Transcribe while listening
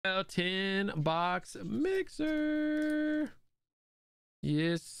10 box mixer.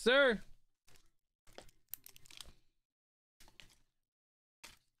 Yes, sir.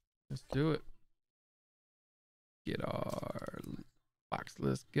 Let's do it. Get our box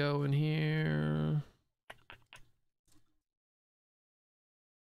list going here.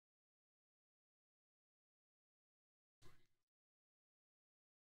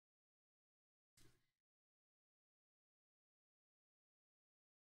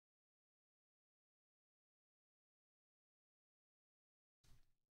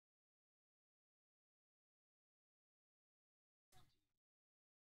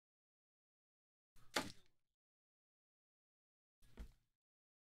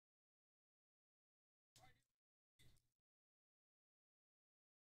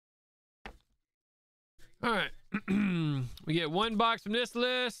 All right. We get 1 box from this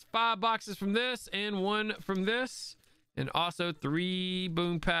list, 5 boxes from this, and 1 from this, and also 3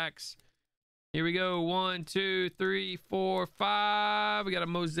 boom packs. Here we go. 1, 2, 3, 4, 5. We got a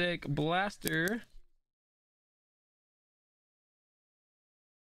Mosaic Blaster.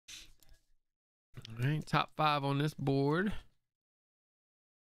 All right, top 5 on this board.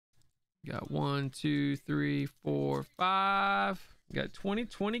 We got 1, 2, 3, 4, 5. We got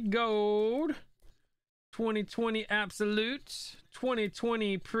 2020 gold. 2020 absolute,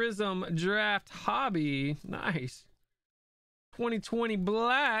 2020 prism draft hobby, nice, 2020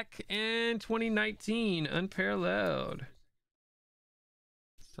 black, and 2019 unparalleled.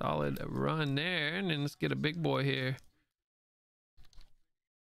 Solid run there. And then let's get a big boy here.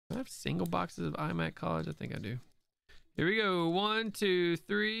 Do I have single boxes of iMac College? I think I do. Here we go. 1, 2,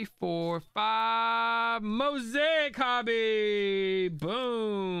 3, 4, 5. Mosaic hobby.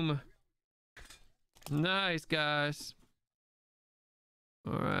 Boom. Nice, guys.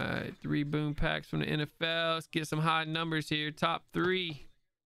 All right, 3 boom packs from the NFL. Let's get some high numbers here. Top 3.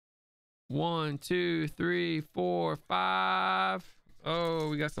 1, 2, 3, 4, 5. Oh,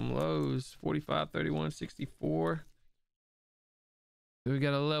 we got some lows. 45, 31, 64. We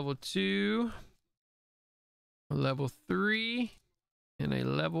got a level 2, a level 3, and a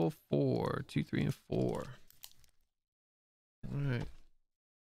level 4. 2, 3, and 4. All right.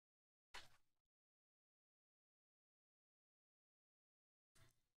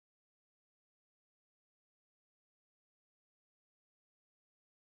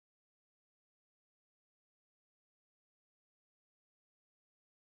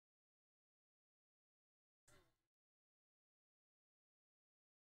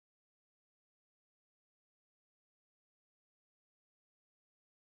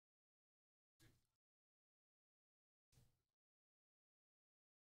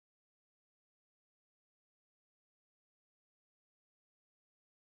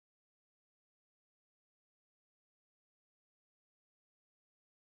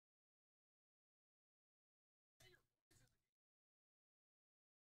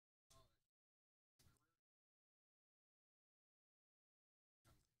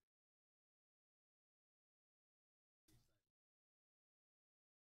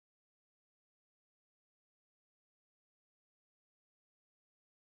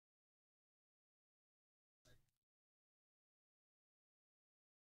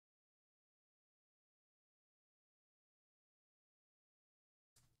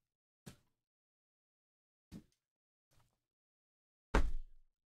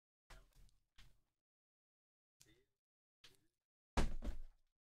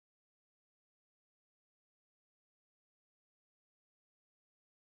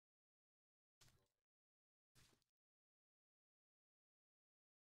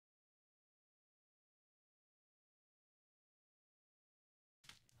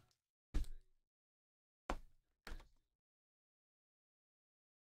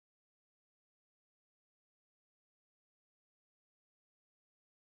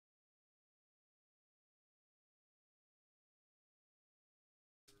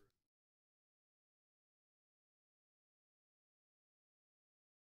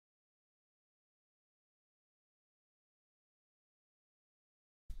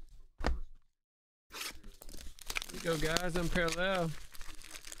 Go, guys, unparalleled.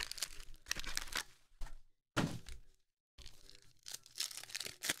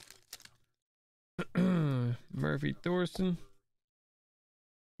 Murphy Thorson,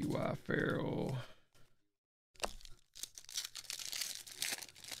 UI Farrell,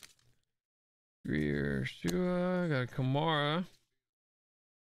 Greer Shua, got a Kamara,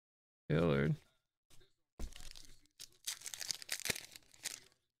 Hillard.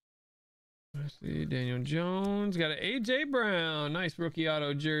 Let's see, Daniel Jones, got an AJ Brown, nice rookie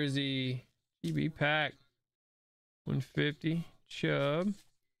auto jersey, GB pack, 150, Chubb.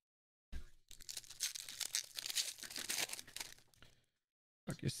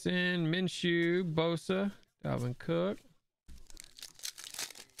 Sin, Minshew, Bosa, Dalvin Cook,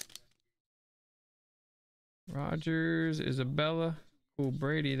 Rogers, Isabella, cool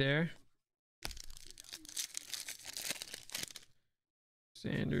Brady there.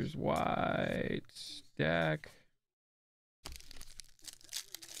 Sanders, White, Dak.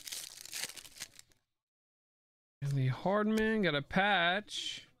 Lee Hardman got a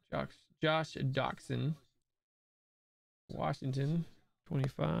patch. Josh Doxson, Washington,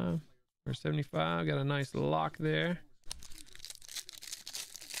 25 or 75. Got a nice lock there.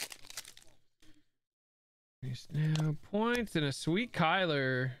 Now points and a sweet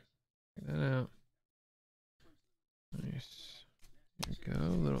Kyler. Check that out. Nice. There we go. A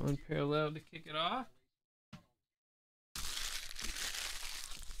little unparalleled to kick it off.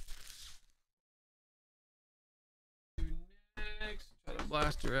 Next, try to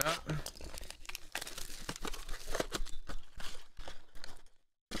blast her out.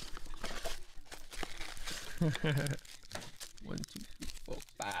 One, two, three, four,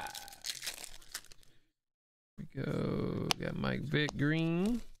 five. Here we go. Got Mike Vick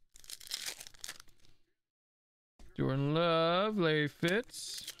green. Jordan Love, Larry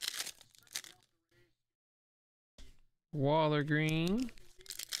Fitz. Waller green.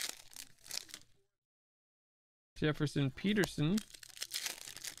 Jefferson Peterson.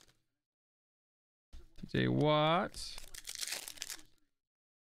 TJ Watt.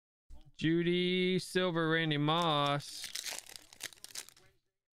 Judy Silver, Randy Moss.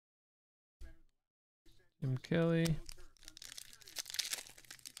 Jim Kelly.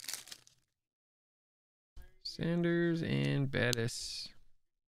 Sanders and Bettis.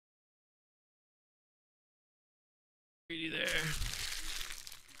 Pretty there.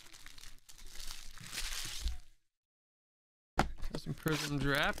 Got some Prism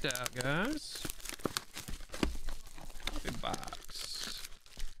draft out, guys. Big box.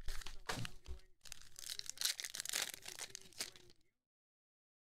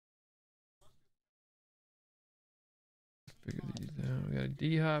 Figure these out. We got a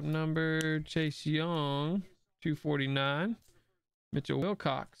D-Hop number, Chase Young, 249. Mitchell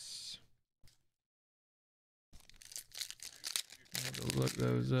Wilcox. I have to look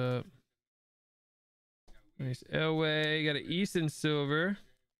those up. Nice Elway. Got an Easton silver.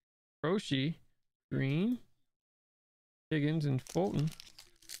 Roshi green. Higgins and Fulton.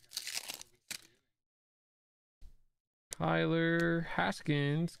 Kyler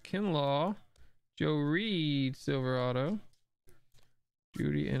Haskins, Kinlaw, Joe Reed silver auto.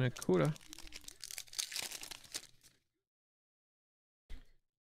 Judy and Akuda.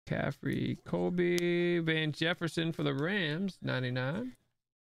 Caffrey, Colby, Van Jefferson for the Rams, 99.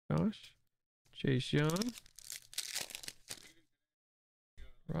 Josh, Chase Young,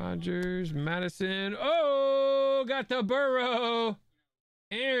 Rogers, Madison. Oh, got the Burrow.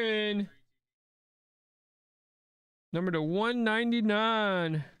 Aaron. Number to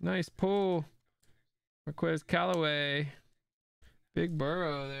 199. Nice pull. Marquez Callaway. Big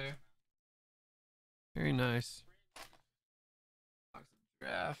Burrow there. Very nice.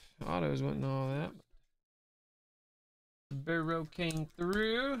 Draft. Autos wasn't all that. Burrow came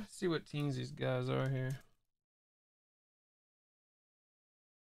through. Let's see what teams these guys are here.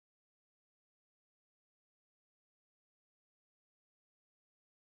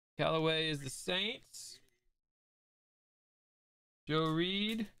 Callaway is the Saints. Joe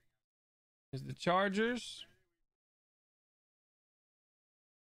Reed is the Chargers.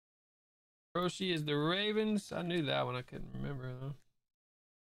 Roshi is the Ravens. I knew that one. I couldn't remember though.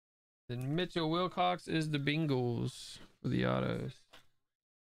 Then Mitchell Wilcox is the Bengals for the autos.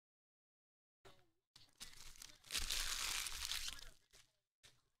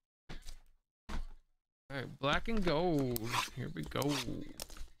 All right, black and gold. Here we go.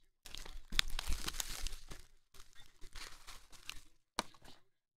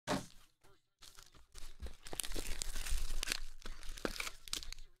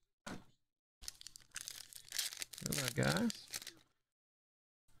 Guys,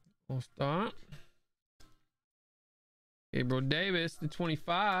 we'll start. Gabriel Davis, the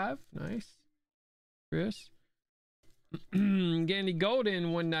 25. Nice. Chris. Gandy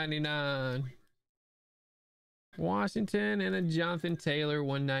Golden, 199. Washington and a Jonathan Taylor,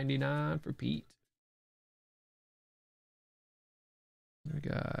 199 for Pete. We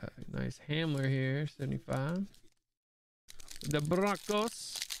got a nice Hamler here, 75. The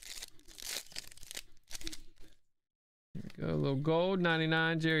Broncos. Here we go, a little gold,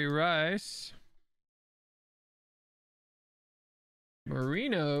 99, Jerry Rice.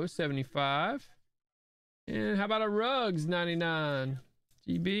 Marino, 75. And how about a Ruggs, 99,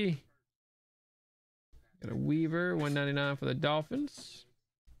 GB. Got a Weaver, 199 for the Dolphins.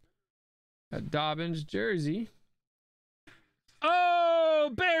 Got Dobbins jersey. Oh,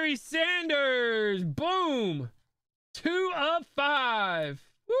 Barry Sanders. Boom. 2 of 5.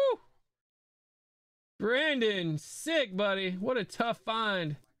 Woo. Brandon, sick, buddy. What a tough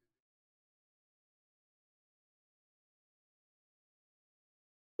find.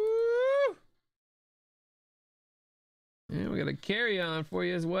 Woo. And we got a carry on for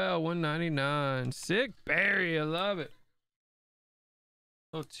you as well. 199. Sick, Barry. I love it.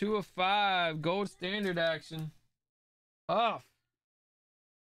 So 2 of 5. Gold standard action. Tough.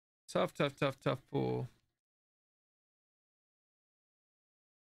 Tough pull.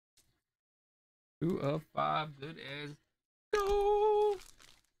 2 of 5. Good as gold.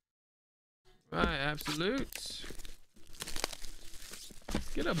 Right, absolute. Let's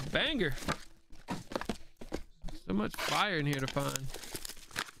get a banger. So much fire in here to find.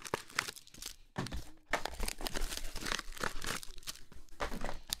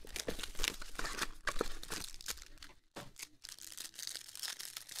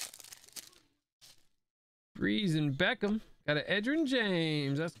 Breeze and Beckham. Got an Edgerrin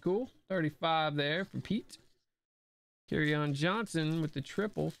James. That's cool. 35 there for Pete. Kerryon Johnson with the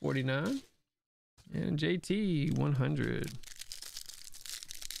triple, 49. And JT, 100.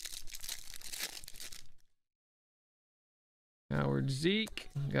 Howard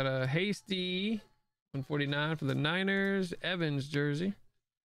Zeke. Got a Hasty, 149 for the Niners. Evans jersey.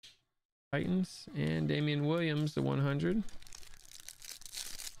 Titans. And Damian Williams, the 100.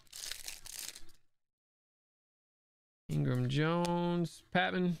 Ingram Jones,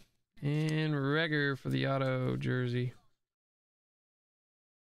 Patman, and Reger for the auto jersey.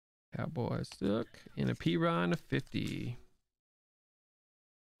 Cowboys Silk and a P-Ron of 50.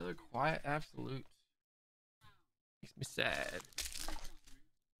 Another quiet absolute. Makes me sad.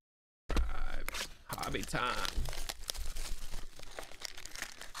 Right, hobby time.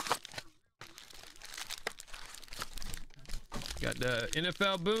 Got the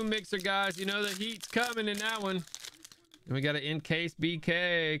NFL Boom Mixer, guys. You know the heat's coming in that one. And we got an Encase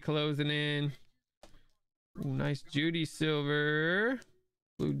BK closing in. Ooh, nice Judy Silver.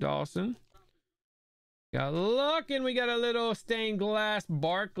 Blue Dawson. Got luck, and we got a little stained glass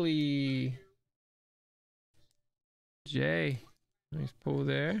Barkley. Jay. Nice pull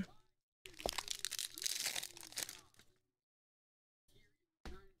there.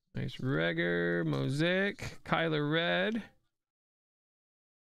 Nice Reger. Mosaic. Kyler Red.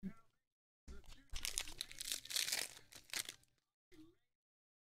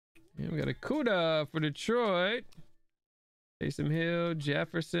 And we got a Kuda for Detroit. Taysom Hill,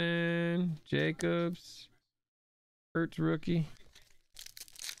 Jefferson, Jacobs, Hurts rookie.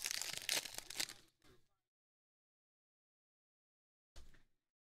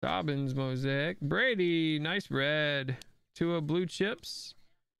 Dobbins mosaic. Brady, nice red. Tua blue chips.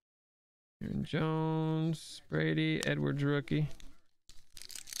 Aaron Jones, Brady, Edwards rookie.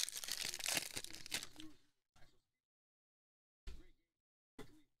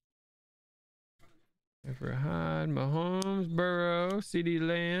 For Hyde, Mahomes, Burrow, CD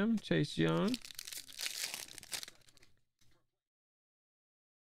Lamb, Chase Young.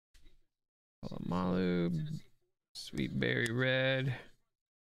 Malu, Sweet Berry Red.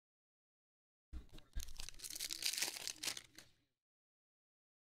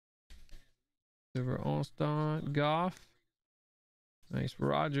 Silver All-Star, Goff. Nice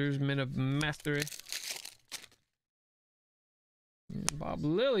Rogers, Men of Mastery. And Bob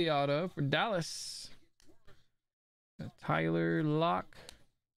Lilly auto for Dallas. Tyler Lock,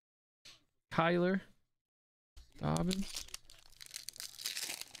 Kyler Dobbins,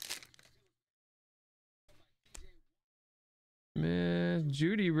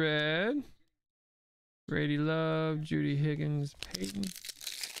 Judy Red, Brady Love, Judy Higgins, Peyton,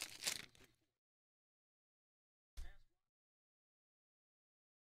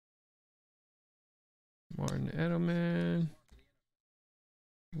 Martin Edelman.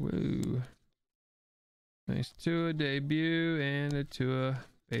 Woo. Nice Tua debut and a Tua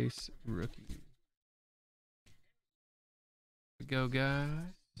base rookie. Here we go, guys.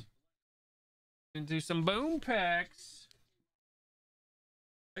 Gonna do some boom packs.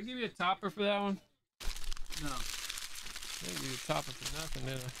 Did I give you a topper for that one? No. I didn't give you a topper for nothing,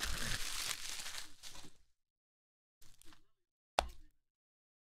 did I?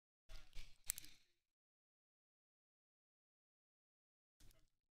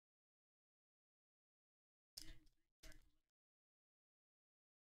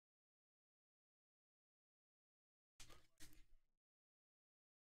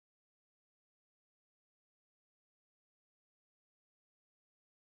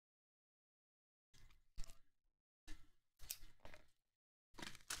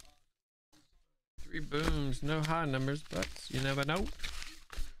 3 booms. No high numbers, but you never know.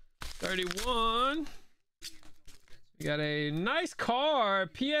 31. We got a nice car.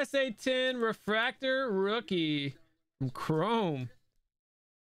 PSA 10 refractor rookie from Chrome.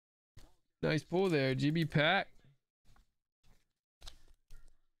 Nice pull there. GB pack.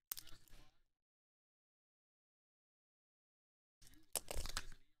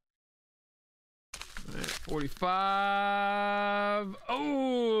 All right, 45.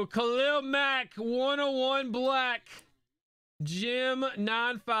 Oh, Khalil Mack 101 black. Gem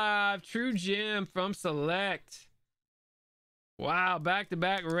 95. True gem from Select. Wow,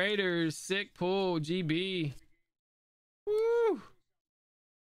 back-to-back Raiders. Sick pull, GB. Woo!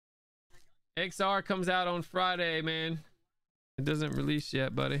 XR comes out on Friday, man. It doesn't release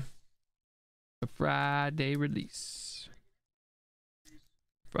yet, buddy. A Friday release.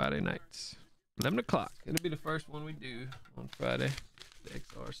 Friday nights. 11 o'clock. It'll be the first one we do on Friday. The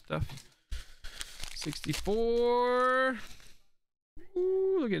XR stuff. 64.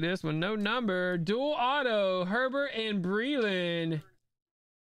 Ooh, look at this one. No number. Dual auto. Herbert and Breland.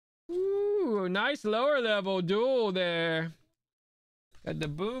 Ooh, nice lower level duel there. Got the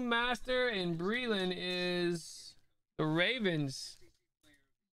Boom Master and Breland is the Ravens.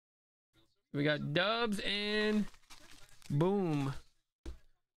 We got Dubs and Boom.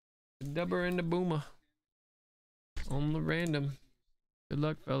 The Dubber and the Boomer. On the random. Good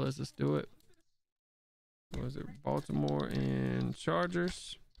luck, fellas. Let's do it. What was it? Baltimore and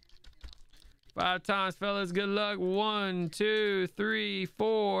Chargers. 5 times, fellas. Good luck. 1, 2, 3,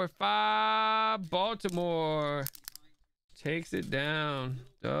 4, 5. Baltimore takes it down.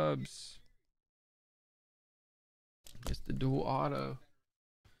 Dubs. It's the dual auto.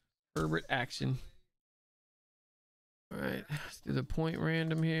 Herbert action. All right, let's do the point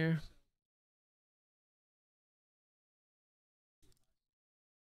random here.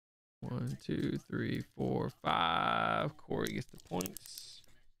 One, 2, 3, 4, 5. Corey gets the points.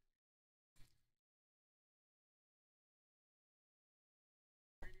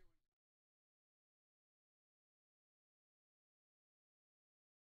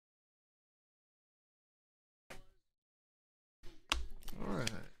 All right,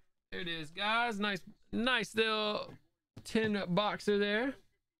 there it is, guys. Nice little 10 boxer there.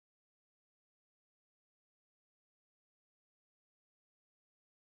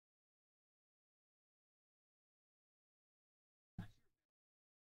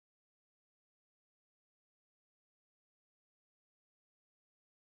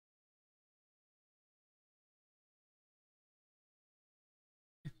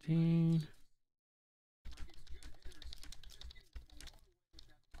 $15.